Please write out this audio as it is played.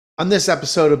On this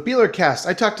episode of Beeler.Cast,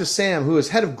 I talked to Sam, who is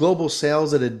head of global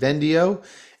sales at ADvendio,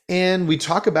 and we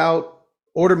talk about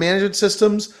order management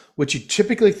systems, which you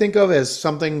typically think of as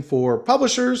something for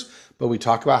publishers, but we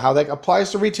talk about how that applies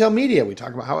to retail media. We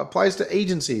talk about how it applies to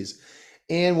agencies.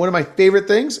 And one of my favorite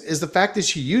things is the fact that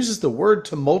she uses the word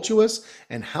tumultuous,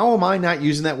 and how am I not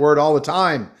using that word all the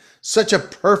time? Such a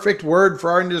perfect word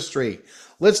for our industry.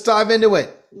 Let's dive into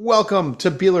it. Welcome to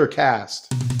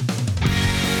Beeler.Cast.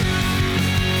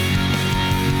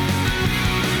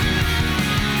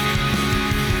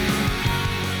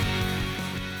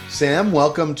 Sam,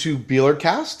 welcome to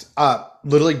Beeler.Cast.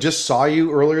 Literally just saw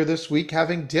you earlier this week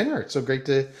having dinner. It's so great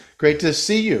to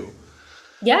see you.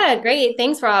 Yeah, great.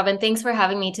 Thanks, Rob, and thanks for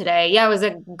having me today. Yeah, it was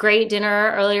a great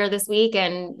dinner earlier this week,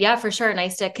 and yeah, for sure,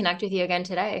 nice to connect with you again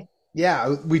today.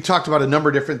 Yeah, we talked about a number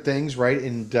of different things, right?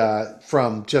 And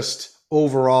from just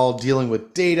overall dealing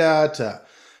with data to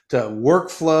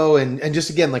workflow and just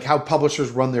again like how publishers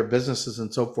run their businesses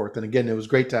and so forth. And again, it was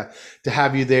great to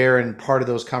have you there and part of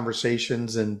those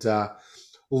conversations and a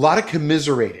lot of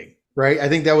commiserating, right? I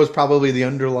think that was probably the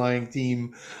underlying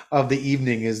theme of the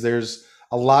evening is there's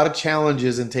a lot of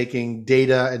challenges in taking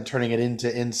data and turning it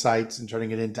into insights and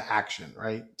turning it into action,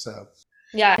 right? So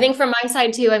Yeah, I think from my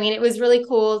side too, it was really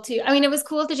cool it was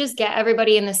cool to just get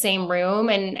everybody in the same room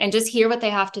and just hear what they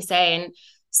have to say. And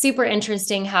super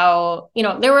interesting how,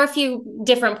 there were a few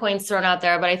different points thrown out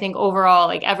there, but I think overall,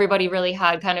 like everybody really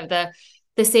had kind of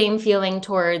the same feeling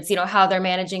towards, how they're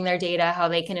managing their data, how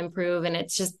they can improve. And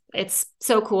it's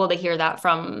so cool to hear that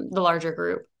from the larger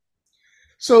group.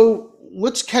 So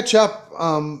let's catch up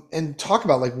and talk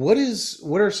about like what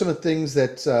are some of the things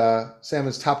that Sam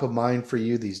is top of mind for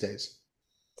you these days?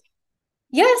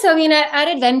 Yeah, so at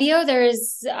ADvendio,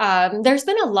 there's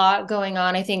been a lot going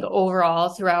on, I think, overall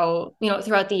throughout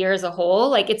the year as a whole.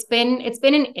 Like it's been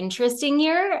an interesting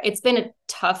year. It's been a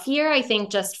tough year, I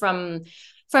think, just from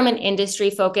an industry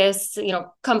focus.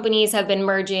 Companies have been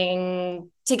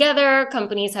merging together,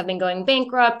 companies have been going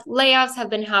bankrupt, layoffs have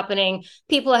been happening,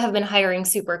 people have been hiring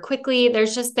super quickly.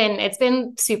 It's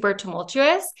been super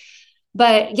tumultuous.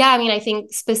 But yeah, I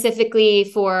think specifically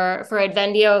for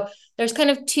ADvendio, there's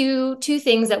kind of two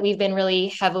things that we've been really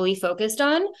heavily focused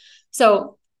on.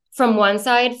 So from one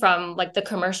side, from like the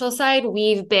commercial side,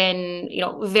 we've been,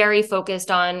 very focused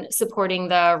on supporting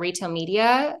the retail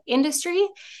media industry.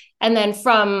 And then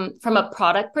from a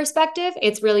product perspective,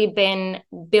 it's really been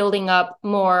building up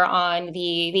more on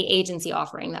the agency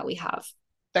offering that we have.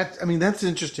 That's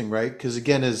interesting, right? Because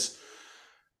again, as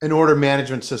an order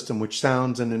management system, which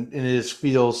sounds and it is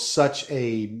feels such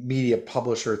a media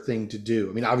publisher thing to do.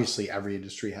 I mean, obviously every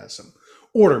industry has some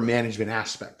order management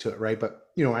aspect to it, right? But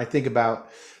I think about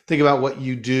what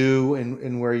you do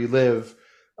and where you live.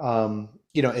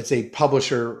 It's a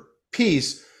publisher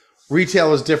piece.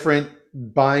 Retail is different.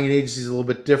 Buying an agency is a little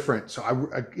bit different. So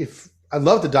if I'd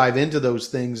love to dive into those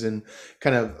things and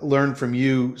kind of learn from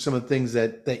you some of the things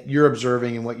that you're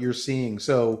observing and what you're seeing.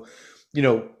 So,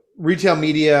 retail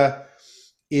media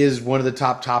is one of the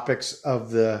top topics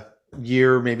of the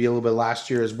year, maybe a little bit last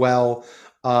year as well.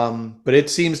 But it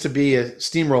seems to be a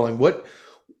steamrolling.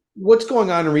 What's going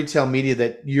on in retail media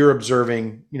that you're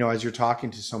observing, as you're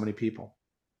talking to so many people?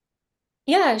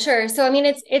 Yeah, sure. So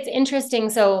it's interesting.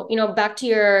 So, back to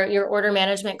your order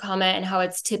management comment and how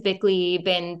it's typically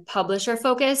been publisher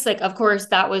focused. Like, of course,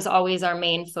 that was always our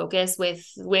main focus with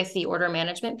the order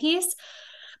management piece.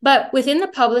 But within the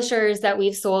publishers that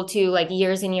we've sold to like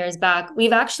years and years back,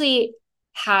 we've actually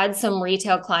had some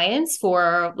retail clients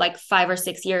for like 5 or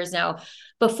 6 years now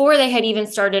before they had even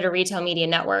started a retail media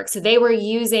network. So they were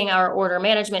using our order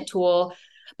management tool,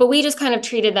 but we just kind of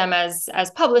treated them as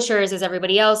publishers as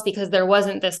everybody else because there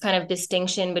wasn't this kind of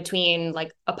distinction between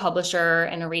like a publisher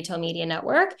and a retail media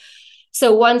network.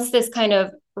 So once this kind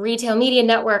of retail media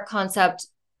network concept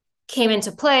came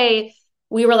into play,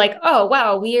 we were like, oh,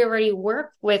 wow, we already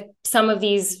work with some of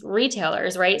these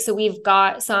retailers, right? So we've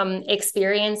got some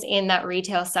experience in that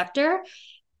retail sector.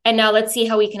 And now let's see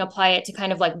how we can apply it to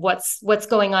kind of like what's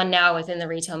going on now within the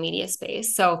retail media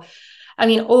space. So,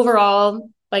 overall,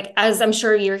 like as I'm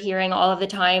sure you're hearing all of the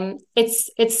time,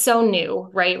 it's so new,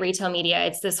 right? Retail media,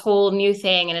 it's this whole new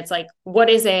thing. And it's like, what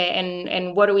is it?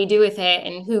 And what do we do with it?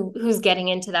 And who's getting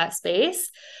into that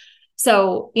space?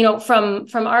 So, from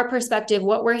our perspective,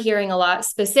 what we're hearing a lot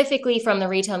specifically from the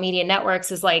retail media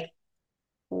networks is like,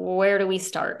 where do we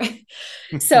start?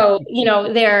 So,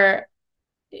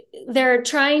 they're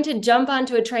trying to jump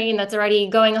onto a train that's already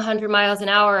going 100 miles an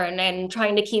hour and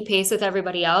trying to keep pace with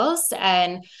everybody else.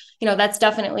 And, that's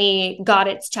definitely got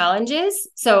its challenges.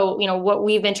 So, what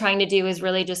we've been trying to do is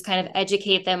really just kind of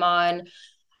educate them on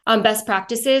best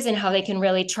practices and how they can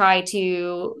really try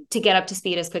to get up to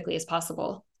speed as quickly as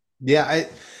possible. Yeah,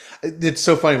 it's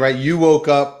so funny, right? You woke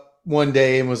up one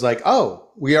day and was like, "Oh,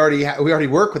 we already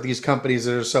work with these companies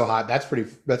that are so hot." That's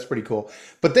pretty cool.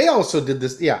 But they also did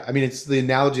this. Yeah, I mean, it's the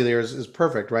analogy there is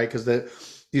perfect, right? Because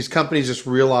these companies just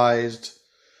realized.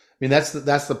 I mean, that's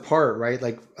the part, right?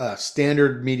 Like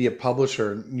standard media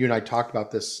publisher. You and I talked about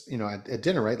this, at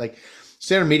dinner, right? Like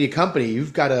standard media company,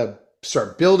 you've got to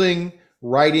start building,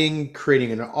 writing,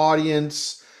 creating an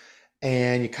audience,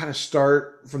 and you kind of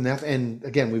start from that. And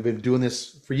again, we've been doing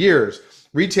this for years.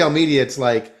 Retail media, it's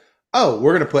like, oh,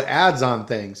 we're going to put ads on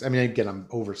things. I mean, again, I'm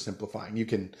oversimplifying. You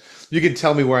can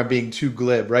tell me where I'm being too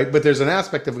glib, right? But there's an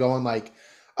aspect of going like,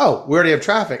 oh, we already have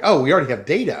traffic. Oh, we already have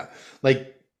data. Like,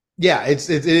 yeah, it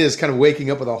is kind of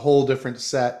waking up with a whole different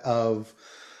set of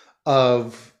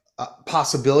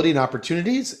possibility and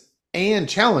opportunities and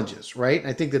challenges, right? And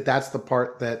I think that's the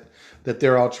part that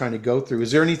they're all trying to go through.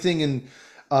 Is there anything in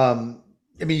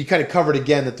I mean, you kind of covered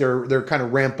again that they're kind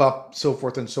of ramp up, so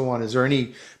forth and so on. Is there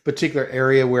any particular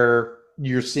area where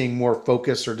you're seeing more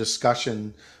focus or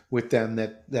discussion with them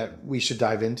that we should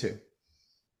dive into?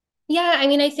 Yeah, I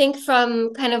mean, I think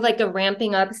from kind of like a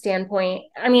ramping up standpoint,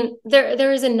 I mean,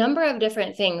 there is a number of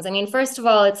different things. I mean, first of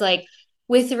all, it's like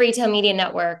with the retail media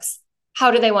networks,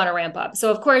 how do they want to ramp up?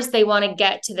 So of course they want to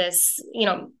get to this,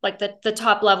 like the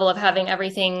top level of having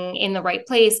everything in the right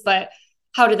place, but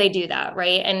how do they do that,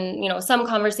 right? And some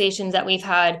conversations that we've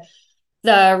had,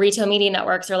 the retail media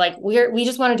networks are like, we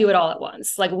just want to do it all at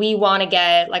once. Like we want to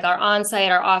get like our on-site,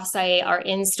 our off-site, our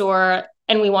in-store,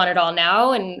 and we want it all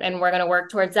now. And we're going to work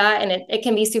towards that. And it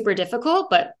can be super difficult,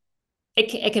 but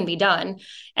it can be done.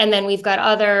 And then we've got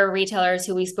other retailers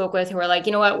who we spoke with who are like,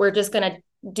 you know what, we're just going to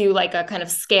do like a kind of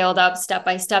scaled up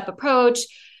step-by-step approach,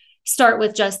 start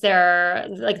with just their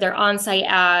on-site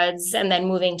ads and then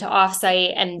moving to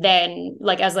off-site, and then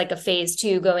like as like a phase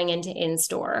two going into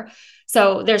in-store.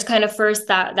 So there's kind of first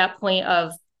that point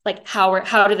of like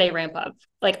how do they ramp up?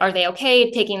 Like, are they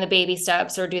okay taking the baby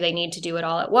steps, or do they need to do it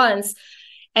all at once?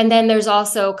 And then there's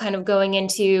also kind of going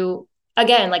into,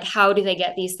 again, like how do they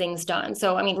get these things done?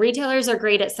 So I mean, retailers are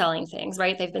great at selling things,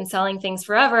 right? They've been selling things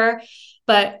forever,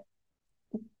 but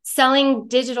selling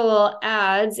digital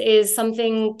ads is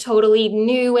something totally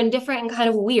new and different and kind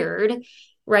of weird,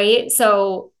 right?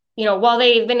 So, while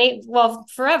they've been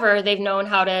forever, they've known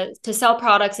how to sell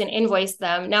products and invoice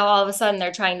them. Now all of a sudden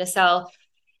they're trying to sell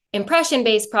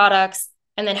impression-based products,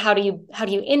 and then how do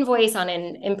you invoice on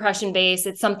an impression base?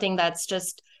 It's something that's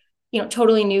just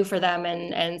totally new for them,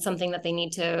 and something that they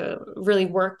need to really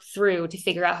work through to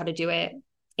figure out how to do it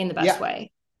in the best Yeah,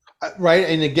 way. right.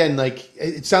 And again, like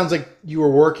it sounds like you were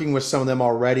working with some of them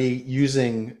already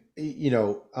using,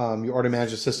 your order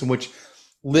management system, which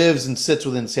lives and sits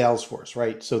within Salesforce,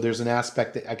 right? So there's an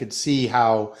aspect that I could see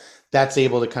how that's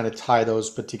able to kind of tie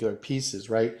those particular pieces,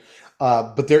 right?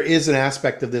 But there is an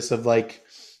aspect of this of like,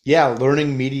 yeah,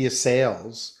 learning media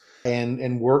sales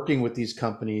and working with these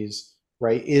companies,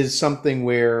 right, is something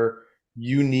where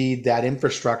you need that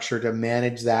infrastructure to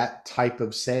manage that type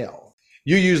of sale.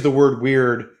 You use the word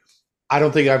weird. I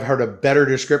don't think I've heard a better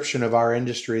description of our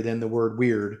industry than the word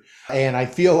weird. And I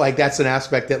feel like that's an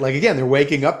aspect that, like, again, they're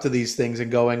waking up to these things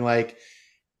and going like,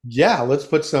 yeah, let's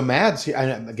put some ads here.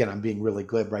 And again, I'm being really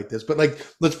glib, right? This, but like,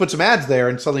 let's put some ads there.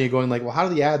 And suddenly you're going like, well, how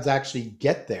do the ads actually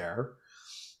get there?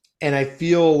 And I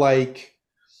feel like,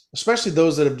 especially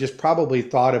those that have just probably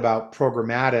thought about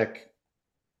programmatic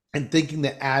and thinking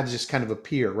that ads just kind of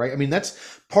appear, right? I mean,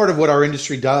 that's part of what our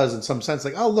industry does in some sense.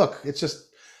 Like, oh, look, it's just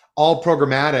all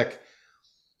programmatic.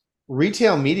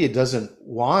 Retail media doesn't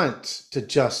want to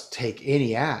just take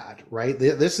any ad, right?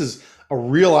 This is a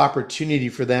real opportunity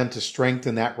for them to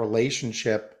strengthen that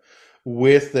relationship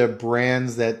with the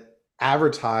brands that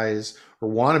advertise or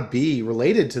want to be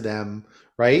related to them,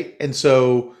 right? And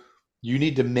so you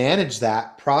need to manage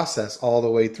that process all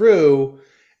the way through.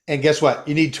 And guess what?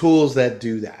 You need tools that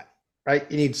do that,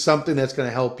 right? You need something that's going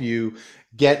to help you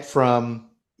get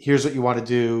from here's what you want to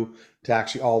do to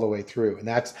actually all the way through. And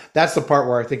that's the part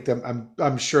where I think that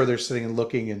I'm sure they're sitting and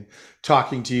looking and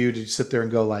talking to you to sit there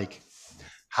and go like,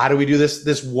 how do we do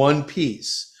this one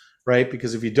piece, right?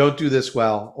 Because if you don't do this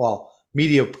well,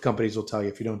 media companies will tell you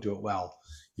if you don't do it well,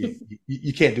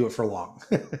 you can't do it for long.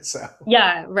 So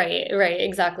Yeah, right,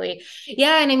 exactly.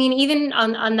 Yeah, and I mean, even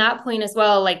on that point as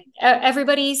well, like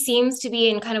everybody seems to be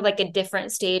in kind of like a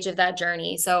different stage of that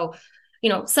journey. So,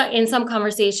 so in some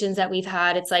conversations that we've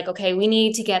had, it's like, okay, we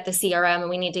need to get the CRM and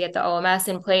we need to get the OMS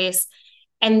in place.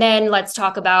 And then let's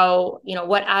talk about,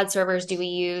 what ad servers do we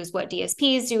use, what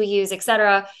DSPs do we use, et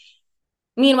cetera.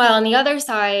 Meanwhile, on the other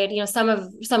side,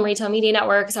 some retail media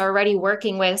networks are already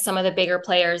working with some of the bigger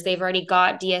players. They've already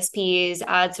got DSPs,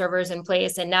 ad servers in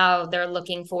place, and now they're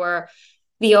looking for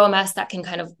the OMS that can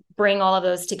kind of bring all of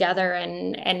those together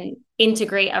and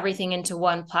integrate everything into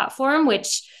one platform,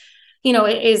 which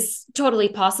it is totally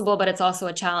possible, but it's also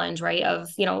a challenge, right? Of,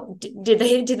 did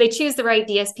they choose the right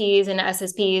DSPs and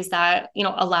SSPs that,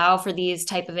 allow for these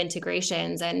type of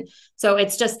integrations? And so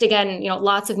it's just, again,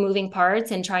 lots of moving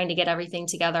parts and trying to get everything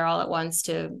together all at once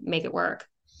to make it work.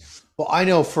 Well, I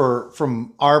know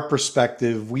from our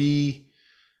perspective, we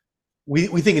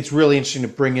think it's really interesting to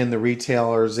bring in the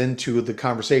retailers into the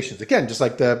conversations. Again, just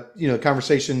like the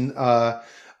conversation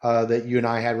that you and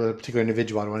I had with a particular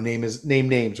individual. I don't want to name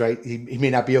names, right? He may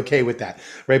not be okay with that,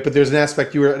 right? But there's an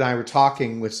aspect and I were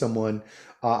talking with someone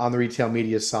on the retail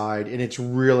media side, and it's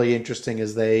really interesting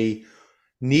as they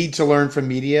need to learn from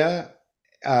media,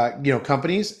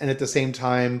 companies, and at the same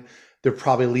time, they're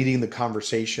probably leading the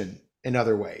conversation in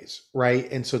other ways,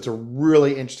 right? And so it's a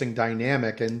really interesting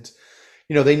dynamic, and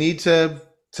they need to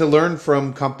learn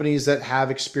from companies that have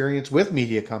experience with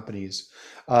media companies,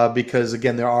 because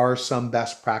again, there are some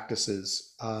best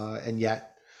practices, and yet,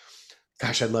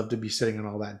 gosh, I'd love to be sitting on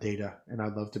all that data, and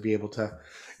I'd love to be able to,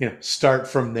 start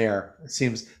from there. It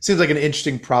seems like an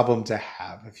interesting problem to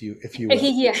have, if you will.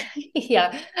 Yeah,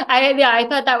 yeah. I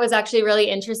thought that was actually really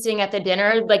interesting at the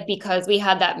dinner, like because we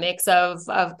had that mix of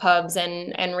pubs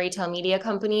and retail media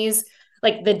companies,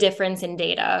 like the difference in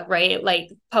data, right? Like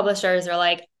publishers are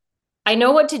like, I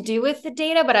know what to do with the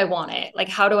data, but I want it. Like,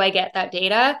 how do I get that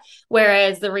data?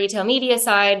 Whereas the retail media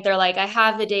side, they're like, I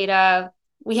have the data.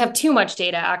 We have too much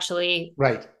data, actually.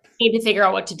 Right. Need to figure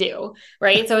out what to do.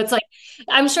 Right. So it's like,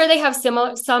 I'm sure they have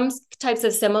some types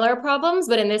of similar problems,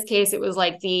 but in this case, it was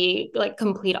like the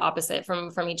complete opposite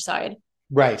from each side.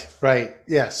 Right, right.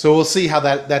 Yeah. So we'll see how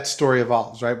that story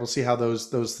evolves, right? We'll see how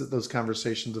those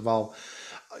conversations evolve.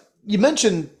 You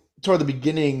mentioned toward the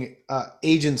beginning,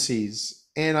 agencies,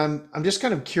 and I'm just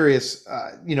kind of curious,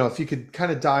 if you could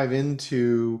kind of dive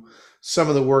into some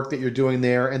of the work that you're doing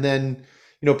there, and then,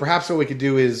 perhaps what we could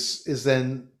do is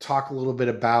then talk a little bit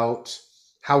about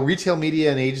how retail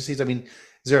media and agencies. I mean,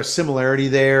 is there a similarity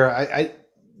there?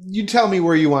 You tell me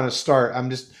where you want to start.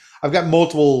 I've got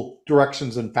multiple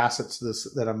directions and facets to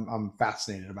this that I'm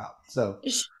fascinated about. So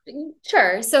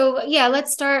Sure. So yeah,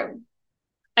 let's start,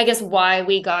 I guess, why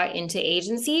we got into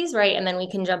agencies, right? And then we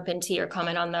can jump into your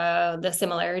comment on the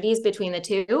similarities between the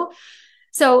two.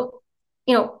 So,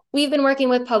 we've been working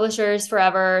with publishers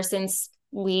forever since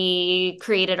we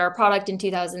created our product in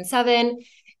 2007,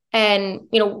 and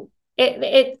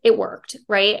it worked,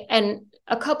 right? And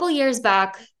a couple years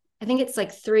back, I think it's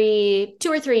like 2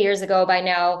 or 3 years ago by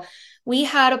now, we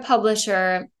had a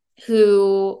publisher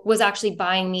who was actually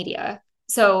buying media.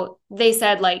 So they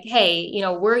said, like, hey,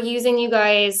 we're using you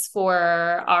guys for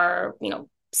our,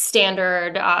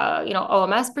 standard,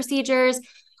 OMS procedures.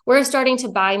 We're starting to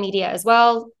buy media as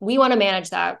well. We want to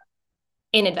manage that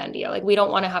in ADvendio. Like, we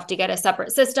don't want to have to get a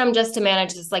separate system just to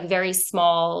manage this like very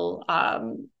small,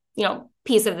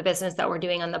 piece of the business that we're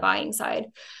doing on the buying side.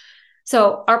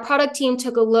 So our product team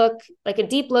took a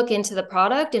deep look into the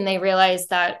product, and they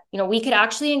realized that, we could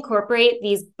actually incorporate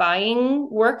these buying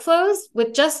workflows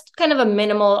with just kind of a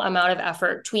minimal amount of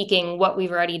effort, tweaking what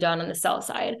we've already done on the sell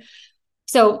side.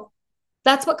 So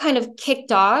that's what kind of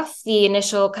kicked off the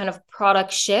initial kind of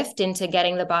product shift into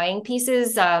getting the buying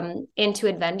pieces into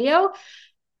ADvendio.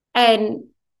 And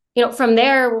from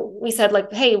there we said,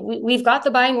 like, hey, we've got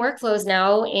the buying workflows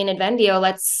now in ADvendio.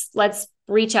 Let's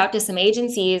reach out to some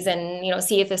agencies and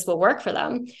see if this will work for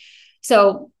them.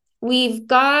 So we've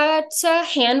got a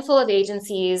handful of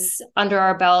agencies under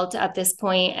our belt at this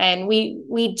point, and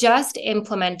we just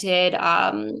implemented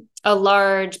a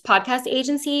large podcast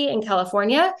agency in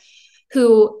California,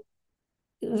 who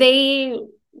they,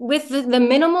 with the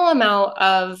minimal amount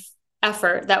of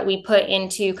effort that we put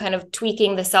into kind of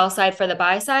tweaking the sell side for the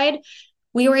buy side,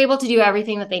 we were able to do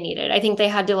everything that they needed. I think they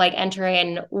had to like enter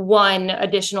in one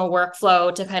additional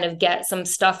workflow to kind of get some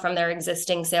stuff from their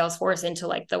existing Salesforce into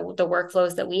like the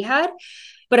workflows that we had.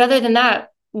 But other than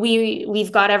that,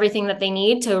 we've got everything that they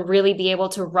need to really be able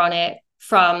to run it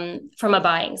from a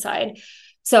buying side.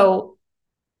 So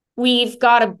we've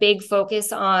got a big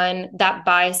focus on that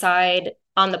buy side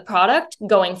on the product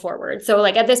going forward. So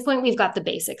like at this point, we've got the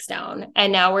basics down,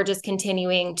 and now we're just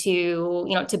continuing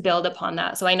to build upon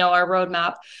that. So I know our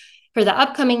roadmap for the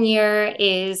upcoming year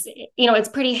is, it's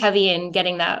pretty heavy in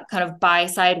getting that kind of buy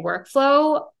side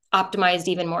workflow optimized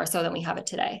even more so than we have it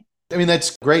today. I mean,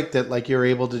 that's great that like you're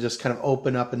able to just kind of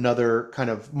open up another kind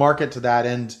of market to that.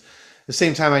 And at the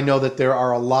same time, I know that there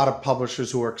are a lot of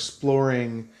publishers who are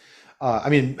exploring, I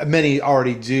mean, many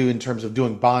already do in terms of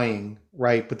doing buying,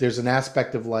 right? But there's an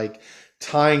aspect of like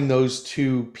tying those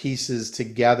two pieces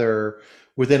together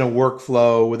within a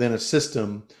workflow, within a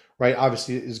system, right?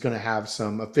 Obviously, is going to have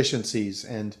some efficiencies.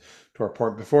 And to our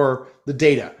point before, the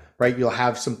data, right? You'll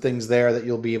have some things there that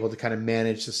you'll be able to kind of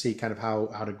manage to see kind of how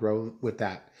to grow with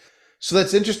that. So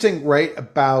that's interesting, right?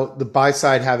 About the buy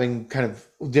side having kind of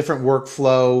different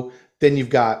workflow. Then you've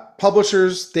got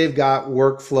publishers, they've got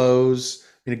workflows.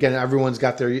 And again, everyone's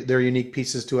got their unique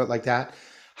pieces to it like that.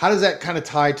 How does that kind of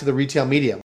tie to the retail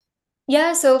media?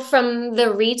 Yeah, so from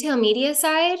the retail media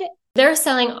side, they're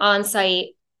selling on-site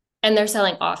and they're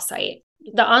selling off-site.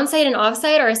 The on-site and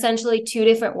off-site are essentially two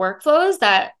different workflows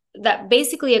that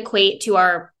basically equate to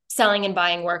our selling and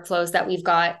buying workflows that we've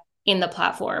got in the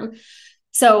platform.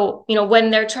 So,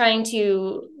 when they're trying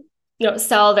to,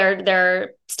 sell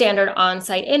their standard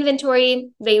on-site inventory,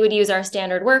 they would use our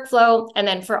standard workflow. And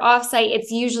then for off-site,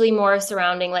 it's usually more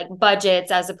surrounding like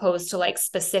budgets as opposed to like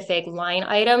specific line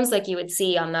items like you would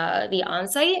see on the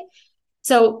on-site.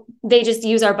 So they just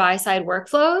use our buy-side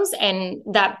workflows, and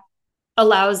that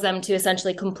allows them to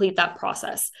essentially complete that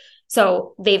process.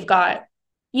 So they've got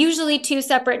usually two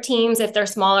separate teams. If they're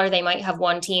smaller, they might have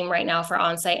one team right now for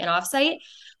on-site and off-site.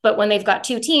 But when they've got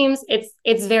two teams,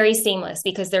 it's very seamless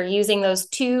because they're using those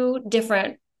two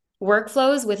different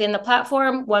workflows within the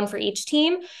platform, one for each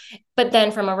team. But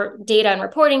then from a data and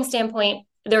reporting standpoint,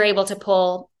 they're able to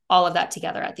pull all of that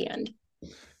together at the end.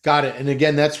 Got it. And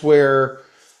again, that's where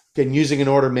again using an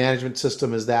order management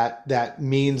system is that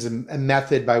means and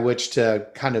method by which to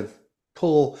kind of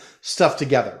pull stuff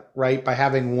together, right? By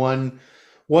having one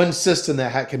system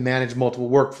that can manage multiple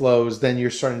workflows, then you're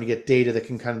starting to get data that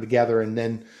can come together. And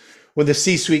then when the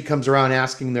C-suite comes around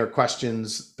asking their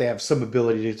questions, they have some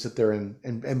ability to sit there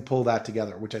and pull that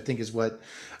together, which I think is what,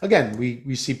 again,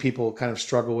 we see people kind of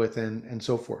struggle with and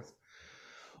so forth.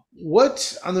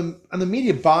 What on the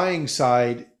media buying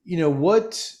side,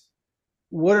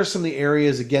 what are some of the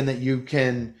areas again that you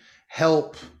can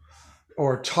help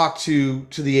or talk to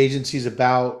the agencies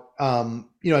about?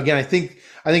 Again, I think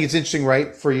it's interesting,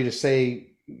 right, for you to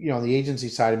say, on the agency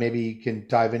side, and maybe you can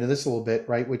dive into this a little bit,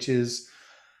 right, which is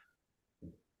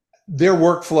their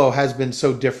workflow has been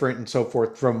so different and so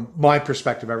forth from my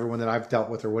perspective, everyone that I've dealt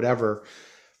with or whatever,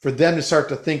 for them to start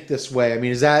to think this way. I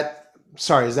mean, is that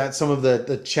some of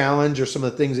the challenge or some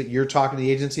of the things that you're talking to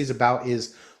the agencies about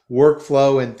is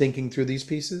workflow and thinking through these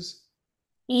pieces?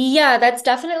 Yeah, that's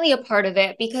definitely a part of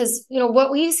it because,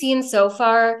 what we've seen so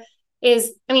far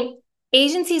is, I mean,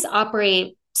 agencies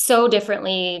operate so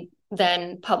differently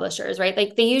than publishers, right?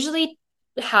 Like they usually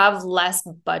have less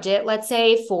budget, let's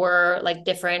say, for like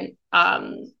different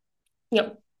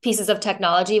pieces of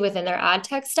technology within their ad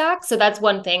tech stack. So that's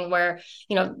one thing where,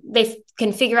 they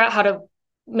can figure out how to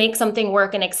make something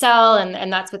work in Excel,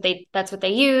 and that's what they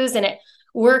use, and it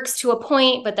works to a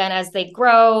point, but then as they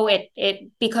grow,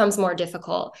 it becomes more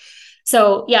difficult.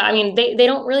 So yeah, I mean, they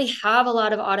don't really have a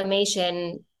lot of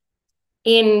automation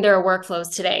in their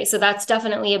workflows today. So that's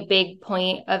definitely a big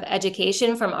point of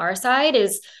education from our side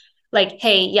is like,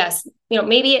 hey, yes,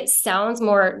 maybe it sounds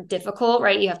more difficult,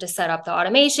 right? You have to set up the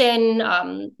automation,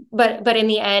 but in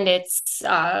the end, it's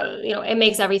it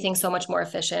makes everything so much more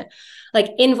efficient.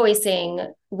 Like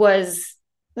invoicing was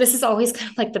this is always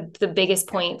kind of like the biggest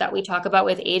point that we talk about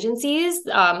with agencies.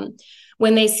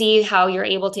 When they see how you're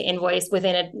able to invoice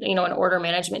within an order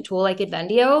management tool like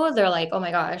ADvendio, they're like, oh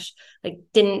my gosh, like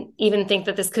didn't even think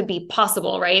that this could be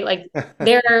possible, right? Like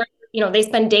they're, they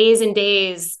spend days and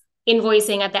days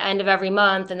invoicing at the end of every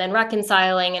month and then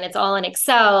reconciling, and it's all in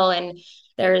Excel, and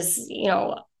there's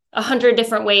 100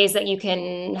 different ways that you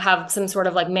can have some sort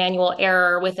of like manual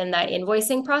error within that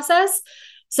invoicing process.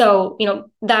 So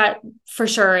that for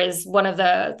sure is one of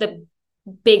the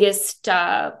biggest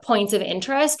points of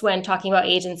interest when talking about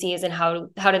agencies and how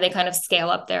do they kind of scale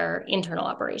up their internal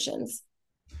operations.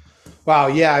 Wow,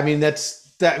 yeah, I mean that's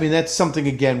something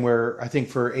again where I think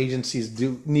for agencies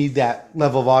do need that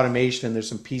level of automation, and there's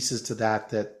some pieces to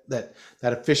that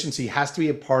efficiency has to be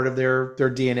a part of their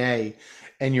DNA.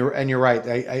 And you're right.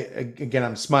 Again,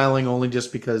 I'm smiling only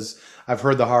just because I've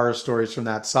heard the horror stories from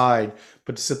that side,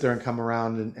 but to sit there and come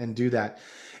around and do that.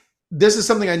 This is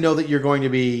something I know that you're going to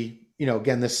be,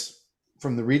 again, this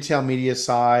from the retail media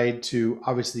side to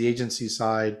obviously the agency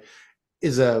side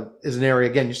is an area.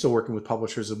 Again, you're still working with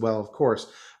publishers as well, of course,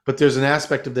 but there's an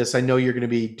aspect of this. I know you're going to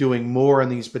be doing more in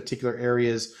these particular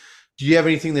areas. Do you have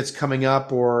anything that's coming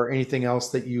up or anything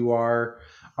else that you are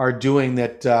doing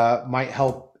that might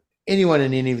help anyone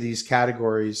in any of these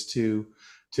categories to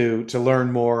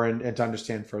learn more and to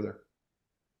understand further?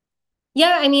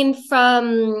 Yeah, I mean,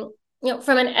 from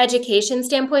from an education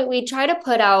standpoint, we try to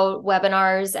put out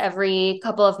webinars every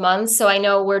couple of months. So I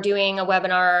know we're doing a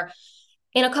webinar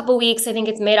in a couple weeks. I think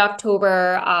it's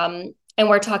mid-October. And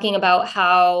we're talking about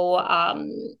how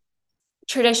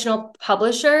traditional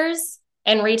publishers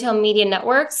and retail media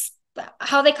networks,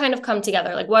 how they kind of come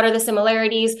together. Like, what are the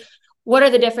similarities? What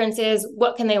are the differences?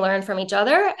 What can they learn from each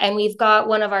other? And we've got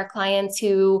one of our clients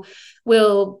who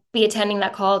will be attending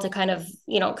that call to kind of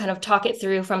talk it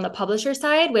through from the publisher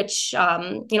side, which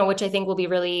I think will be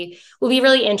really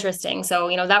interesting. So,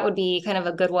 that would be kind of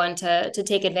a good one to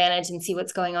take advantage and see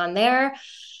what's going on there.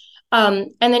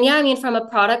 And then, yeah, I mean, from a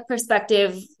product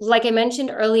perspective, like I mentioned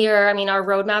earlier, I mean, our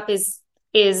roadmap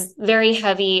is very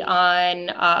heavy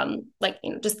on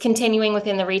just continuing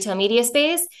within the retail media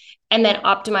space and then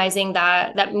optimizing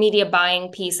that media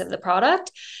buying piece of the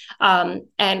product.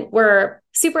 And we're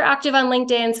super active on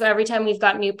LinkedIn. So every time we've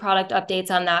got new product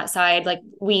updates on that side, like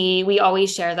we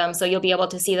always share them. So you'll be able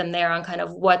to see them there on kind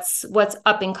of what's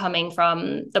up and coming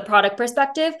from the product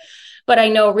perspective. But I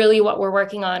know really what we're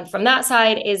working on from that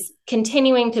side is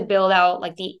continuing to build out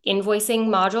like the invoicing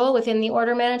module within the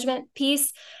order management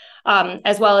piece,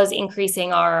 as well as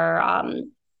increasing our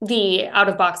the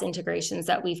out-of-box integrations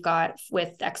that we've got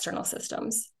with external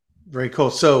systems. Very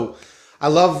cool. So I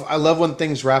love when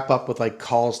things wrap up with like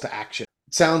calls to action.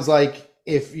 It sounds like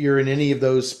if you're in any of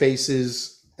those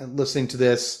spaces and listening to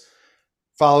this,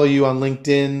 follow you on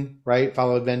LinkedIn, right?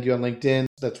 Follow ADvendio on LinkedIn.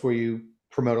 That's where you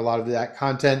promote a lot of that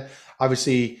content.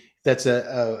 Obviously, that's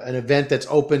an event that's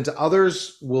open to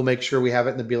others. We'll make sure we have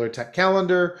it in the Beeler Tech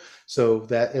calendar so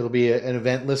that it'll be an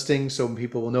event listing so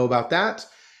people will know about that.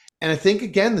 And I think,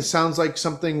 again, this sounds like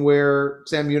something where,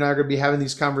 Sam, you and I are going to be having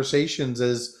these conversations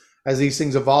as these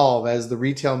things evolve, as the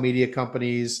retail media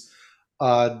companies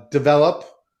develop.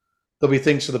 There'll be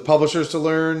things for the publishers to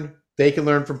learn. They can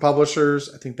learn from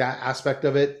publishers. I think that aspect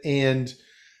of it. And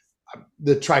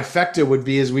the trifecta would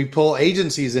be as we pull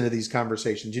agencies into these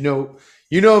conversations. You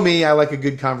know me, I like a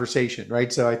good conversation,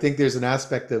 right? So I think there's an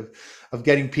aspect of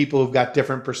getting people who've got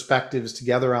different perspectives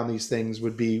together on these things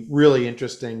would be really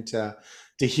interesting to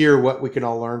hear what we can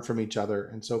all learn from each other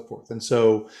and so forth. And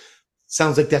so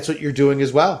sounds like that's what you're doing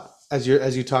as well as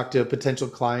you talk to potential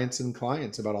clients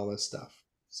about all this stuff.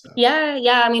 So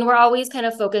Yeah. I mean, we're always kind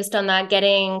of focused on that,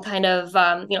 getting kind of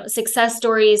success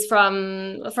stories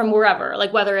from wherever,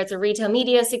 like whether it's a retail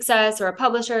media success or a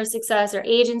publisher success or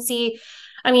agency.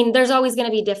 I mean, there's always going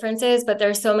to be differences, but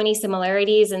there's so many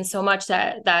similarities and so much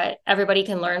that everybody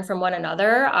can learn from one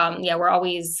another. Yeah, we're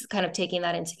always kind of taking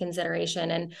that into consideration.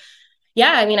 And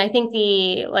yeah, I mean, I think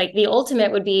the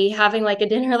ultimate would be having like a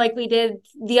dinner like we did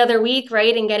the other week,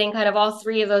 right? And getting kind of all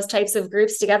three of those types of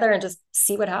groups together and just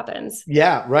see what happens.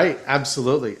 yeah, right.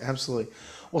 Absolutely.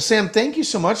 Well, Sam, thank you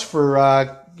so much for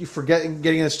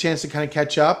getting us a chance to kind of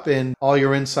catch up and all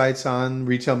your insights on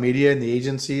retail media and the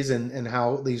agencies and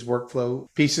how these workflow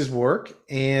pieces work.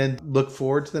 And look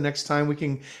forward to the next time we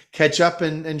can catch up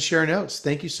and share notes.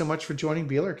 Thank you so much for joining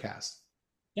Beeler.Cast.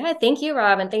 Yeah, thank you,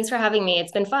 Rob, and thanks for having me.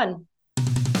 It's been fun.